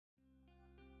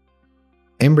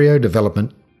Embryo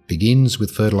development begins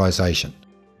with fertilisation.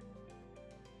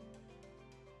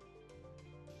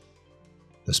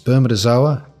 The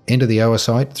spermatozoa enter the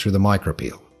oocyte through the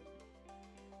micropyle.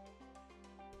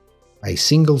 A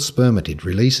single spermatid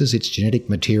releases its genetic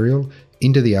material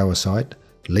into the oocyte,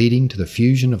 leading to the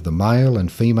fusion of the male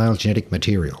and female genetic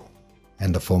material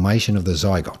and the formation of the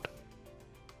zygote.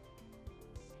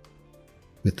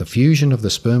 With the fusion of the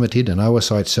spermatid and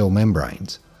oocyte cell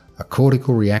membranes, a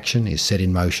cortical reaction is set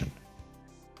in motion.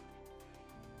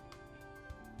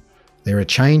 There are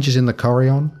changes in the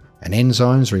chorion, and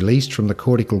enzymes released from the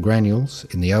cortical granules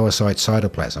in the oocyte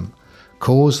cytoplasm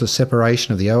cause the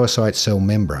separation of the oocyte cell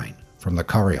membrane from the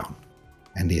chorion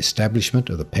and the establishment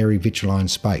of the perivitrilline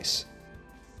space.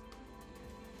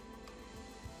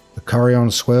 The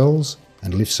chorion swells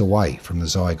and lifts away from the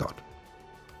zygote.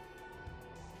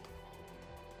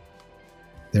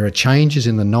 There are changes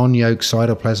in the non-yolk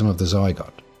cytoplasm of the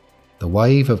zygote. The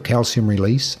wave of calcium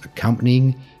release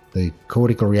accompanying the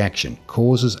cortical reaction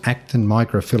causes actin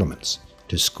microfilaments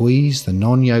to squeeze the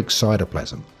non-yolk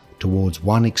cytoplasm towards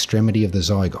one extremity of the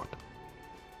zygote.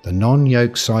 The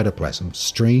non-yolk cytoplasm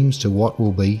streams to what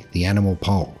will be the animal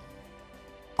pole.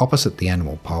 Opposite the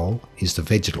animal pole is the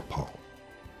vegetal pole.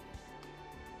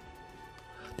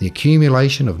 The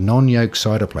accumulation of non-yolk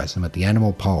cytoplasm at the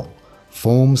animal pole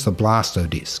forms the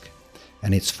blastodisc,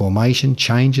 and its formation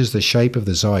changes the shape of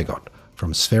the zygote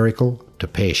from spherical to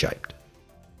pear-shaped.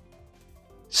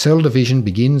 Cell division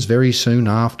begins very soon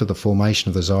after the formation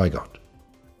of the zygote.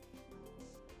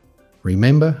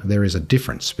 Remember, there is a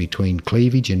difference between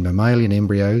cleavage in mammalian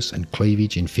embryos and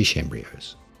cleavage in fish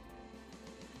embryos.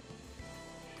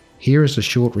 Here is a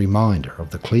short reminder of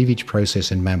the cleavage process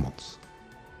in mammals.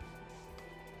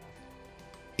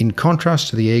 In contrast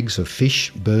to the eggs of fish,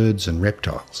 birds and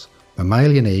reptiles,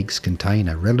 mammalian eggs contain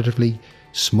a relatively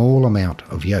small amount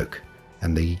of yolk,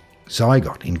 and the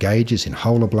zygote engages in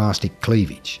holoblastic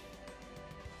cleavage.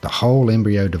 The whole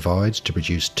embryo divides to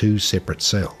produce two separate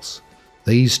cells.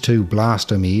 These two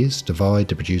blastomeres divide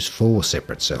to produce four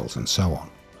separate cells, and so on.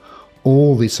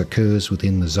 All this occurs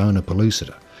within the zona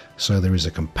pellucida, so there is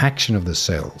a compaction of the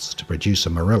cells to produce a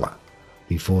morilla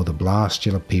before the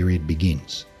blastular period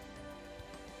begins.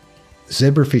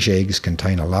 Zebrafish eggs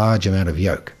contain a large amount of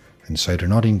yolk, and so do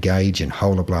not engage in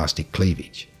holoblastic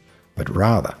cleavage, but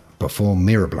rather perform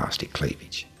meriblastic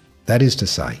cleavage. That is to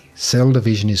say, cell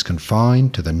division is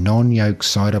confined to the non-yolk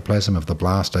cytoplasm of the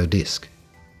blastodisc.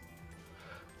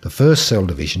 The first cell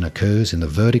division occurs in the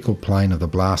vertical plane of the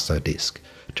blastodisc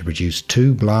to produce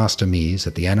two blastomeres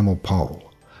at the animal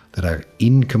pole that are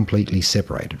incompletely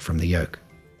separated from the yolk.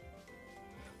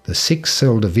 The 6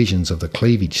 cell divisions of the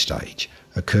cleavage stage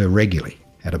occur regularly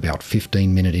at about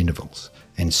 15-minute intervals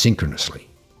and synchronously.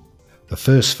 The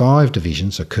first 5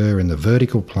 divisions occur in the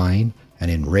vertical plane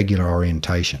and in regular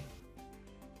orientation.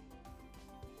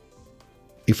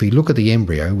 If we look at the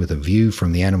embryo with a view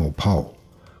from the animal pole,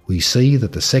 we see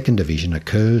that the second division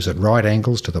occurs at right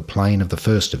angles to the plane of the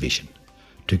first division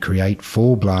to create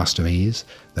 4 blastomeres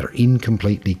that are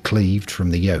incompletely cleaved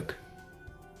from the yolk.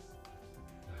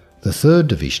 The third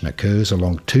division occurs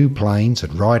along 2 planes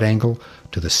at right angle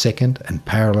to the second and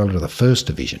parallel to the first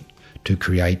division to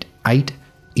create 8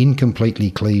 incompletely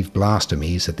cleaved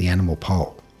blastomeres at the animal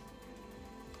pole.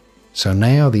 So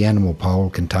now the animal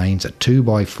pole contains a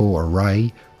 2x4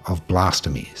 array of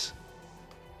blastomeres.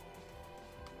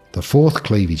 The fourth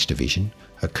cleavage division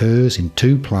occurs in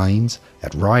 2 planes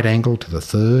at right angle to the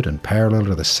third and parallel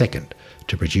to the second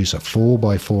to produce a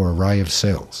 4x4 array of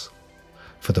cells.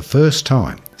 For the first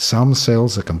time, some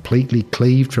cells are completely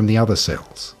cleaved from the other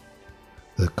cells.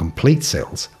 The complete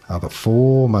cells are the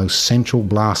 4 most central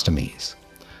blastomeres.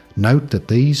 Note that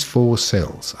these 4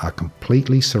 cells are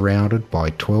completely surrounded by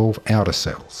 12 outer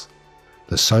cells,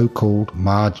 the so-called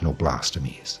marginal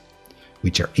blastomeres,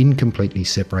 which are incompletely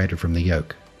separated from the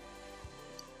yolk.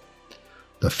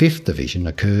 The fifth division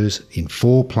occurs in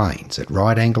 4 planes at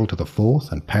right angle to the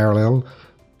fourth and parallel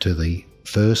to the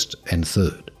first and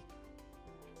third.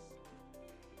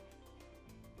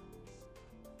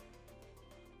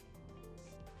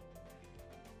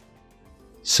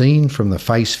 Seen from the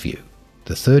face view,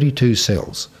 the 32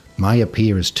 cells may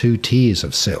appear as 2 tiers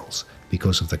of cells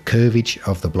because of the curvature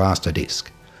of the blastodisc,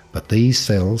 but these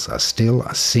cells are still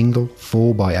a single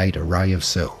 4x8 array of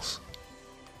cells.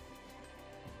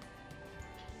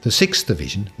 The 6th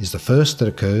division is the first that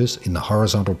occurs in the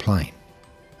horizontal plane,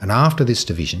 and after this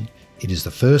division it is the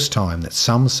first time that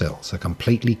some cells are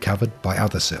completely covered by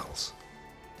other cells.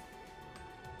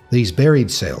 These buried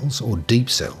cells, or deep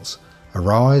cells,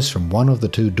 arise from one of the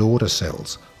 2 daughter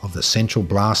cells of the central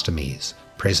blastomeres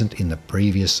present in the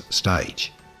previous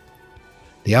stage.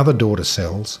 The other daughter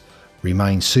cells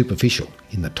remain superficial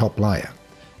in the top layer,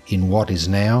 in what is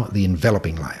now the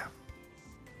enveloping layer.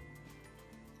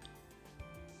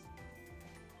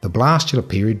 The blastular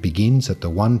period begins at the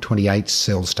 1/28th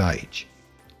cell stage.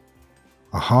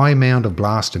 A high mound of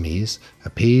blastomeres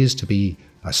appears to be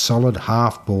a solid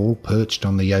half ball perched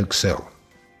on the yolk cell.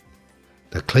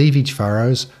 The cleavage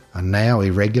furrows are now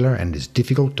irregular and it is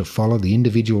difficult to follow the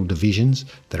individual divisions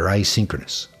that are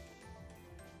asynchronous.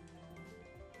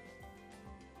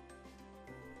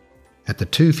 At the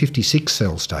 256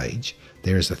 cell stage,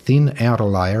 there is a thin outer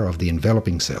layer of the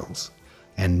enveloping cells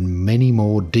and many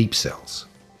more deep cells.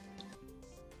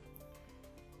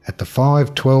 At the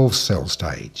 512 cell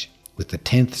stage, with the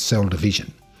 10th cell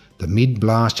division, the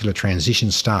mid-blastular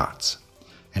transition starts,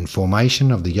 and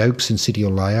formation of the yolk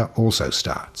syncytial layer also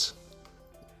starts.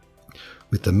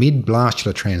 With the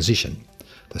mid-blastular transition,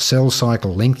 the cell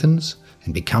cycle lengthens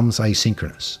and becomes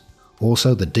asynchronous.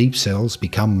 Also, the deep cells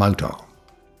become motile.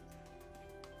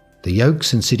 The yolk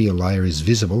syncytial layer is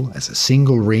visible as a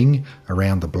single ring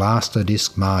around the blaster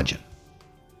disc margin.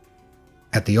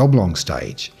 At the oblong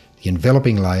stage, the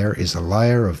enveloping layer is a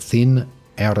layer of thin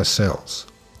outer cells.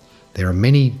 There are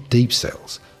many deep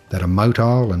cells that are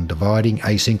motile and dividing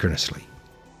asynchronously.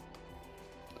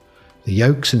 The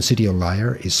yolk syncytial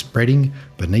layer is spreading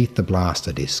beneath the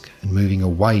blaster disc and moving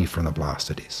away from the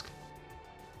blaster disc.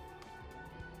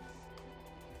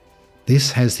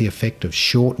 This has the effect of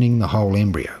shortening the whole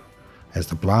embryo, as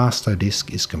the blaster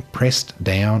disc is compressed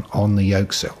down on the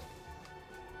yolk cell.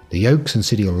 The yolk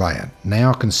syncytial layer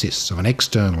now consists of an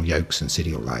external yolk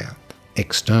syncytial layer,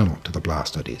 external to the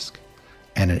blaster disc,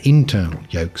 and an internal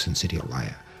yolk syncytial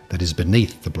layer that is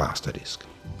beneath the blaster disc.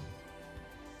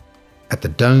 At the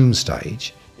dome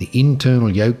stage, the internal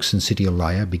yolk syncytial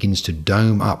layer begins to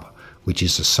dome up, which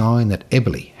is a sign that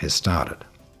emboli has started.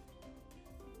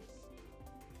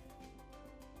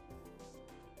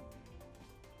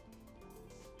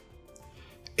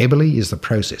 Emboli is the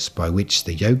process by which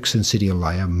the yolk syncytial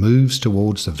layer moves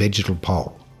towards the vegetal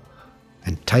pole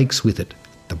and takes with it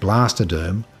the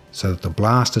blastoderm so that the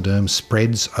blastoderm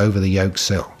spreads over the yolk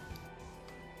cell.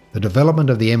 The development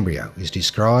of the embryo is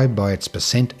described by its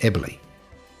percent emboli.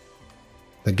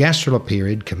 The gastrular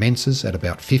period commences at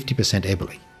about 50%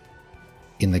 emboli.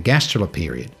 In the gastrular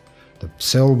period, the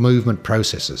cell movement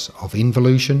processes of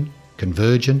involution,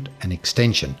 convergent and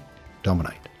extension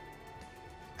dominate.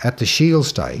 At the shield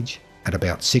stage, at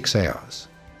about 6 hours,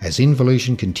 as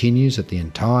involution continues at the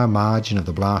entire margin of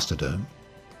the blastoderm,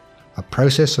 a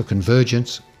process of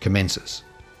convergence commences.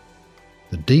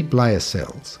 The deep layer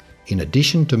cells, in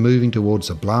addition to moving towards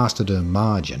the blastoderm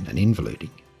margin and involuting,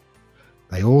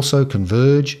 they also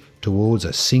converge towards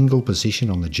a single position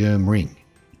on the germ ring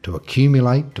to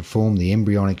accumulate to form the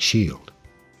embryonic shield.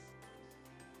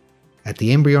 At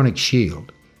the embryonic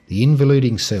shield, the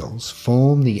involuting cells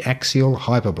form the axial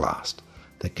hyperblast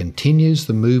that continues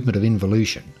the movement of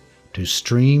involution to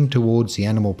stream towards the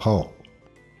animal pole.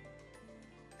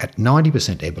 At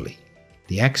 90% emboli,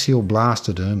 the axial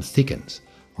blastoderm thickens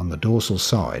on the dorsal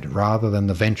side rather than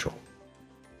the ventral.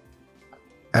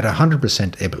 At 100%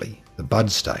 emboli, the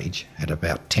bud stage, at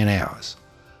about 10 hours,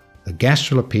 the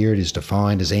gastrular period is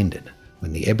defined as ended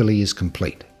when the emboli is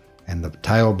complete and the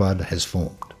tail bud has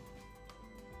formed.